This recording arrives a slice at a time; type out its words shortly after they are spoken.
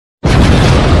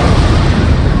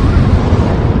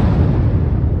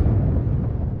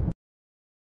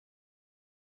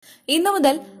ഇന്നു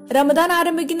മുതൽ റമദാൻ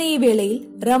ആരംഭിക്കുന്ന ഈ വേളയിൽ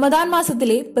റമദാൻ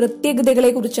മാസത്തിലെ പ്രത്യേകതകളെ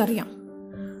കുറിച്ചറിയാം.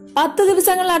 10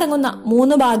 ദിവസങ്ങൾ അടങ്ങുന്ന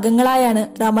 3 ഭാഗങ്ങളായാണ്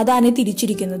റമദാനെ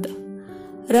തിരിച്ചിരിക്കുന്നത്.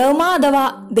 റഹ്മ അഥവാ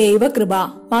ദൈവകൃപ,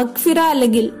 മഗ്ഫിറ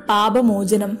അല്ലെങ്കിൽ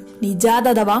പാപമോചനം,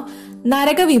 നിജാത്ത് അഥവാ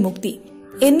നരകവിമുക്തി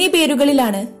എന്നീ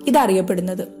പേരുകളിലാണ് ഇത്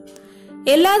അറിയപ്പെടുന്നത്.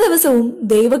 എല്ലാ ദിവസവും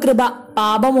ദൈവകൃപ,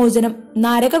 പാപമോചനം,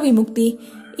 നരകവിമുക്തി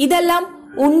ഇതെല്ലാം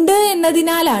ഉണ്ട്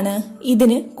എന്നതിനാലാണ്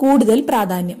ഇതിന് കൂടുതൽ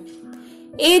പ്രാധാന്യം.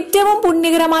 ഏറ്റവും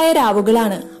പുണ്യകരമായ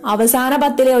രാവുകളാണ് അവസാന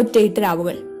 10 ഒറ്റയിട്ട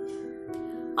രാവുകൾ.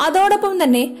 അതോടൊപ്പം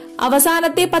തന്നെ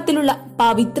അവസാനത്തെ 10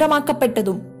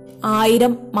 പവിത്രമാക്കപ്പെട്ടതും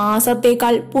 1000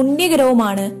 മാസത്തേക്കാൾ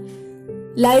പുണ്യകരവുമാണ്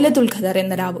ലൈലത്തുൽ ഖദർ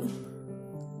എന്ന രാവ്.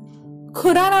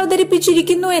 ഖുർആൻ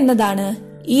അവതരിപ്പിച്ചിരിക്കുന്നു എന്നതാണ്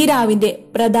ഈ രാവിന്റെ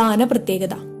പ്രധാന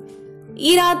പ്രത്യേകത.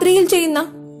 ഈ രാത്രിയിൽ ചെയ്യുന്ന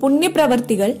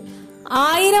പുണ്യപ്രവർത്തികൾ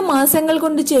 1000 മാസങ്ങൾ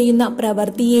കൊണ്ട് ചെയ്യുന്ന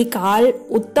പ്രവൃത്തിയേക്കാൾ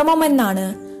ഉത്തമമെന്നാണ്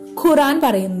ഖുർആൻ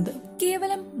പറയുന്നത്.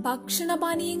 കേവലം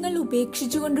ഭക്ഷണപാനീയങ്ങൾ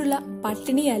ഉപേക്ഷിച്ചുകൊണ്ടുള്ള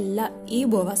പട്ടിണിയല്ല ഈ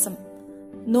ഉപവാസം.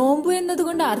 നോമ്പ്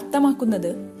എന്നതുകൊണ്ട് അർത്ഥമാക്കുന്നത്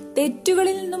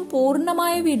തെറ്റുകളിൽ നിന്നും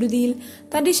പൂർണ്ണമായ വിടുതിയിൽ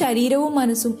തന്റെ ശരീരവും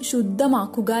മനസ്സും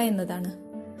ശുദ്ധമാക്കുക എന്നതാണ്.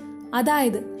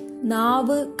 അതായത്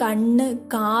നാവ്, കണ്ണ്,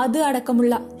 കാത്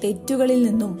അടക്കമുള്ള തെറ്റുകളിൽ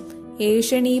നിന്നും,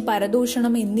 ഏഷണി,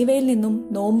 പരദൂഷണം എന്നിവയിൽ നിന്നും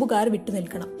നോമ്പുകാർ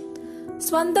വിട്ടുനിൽക്കണം.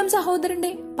 സ്വന്തം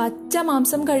സഹോദരന്റെ പച്ച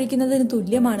മാംസം കഴിക്കുന്നതിന്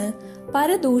തുല്യമാണ്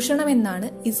പരദൂഷണം എന്നാണ്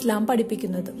ഇസ്ലാം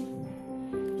പഠിപ്പിക്കുന്നത്.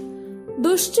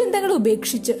 ദുഷ്ചിന്തകൾ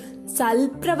ഉപേക്ഷിച്ച്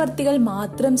സൽപ്രവർത്തികൾ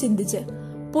മാത്രം ചിന്തിച്ച്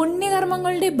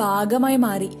പുണ്യകർമ്മങ്ങളുടെ ഭാഗമായി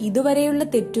മാറി ഇതുവരെയുള്ള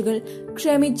തെറ്റുകൾ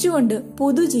ക്ഷമിച്ചുകൊണ്ട്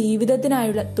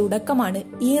പുതുജീവിതത്തിനായുള്ള തുടക്കമാണ്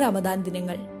ഈ റമദാൻ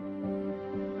ദിനങ്ങൾ.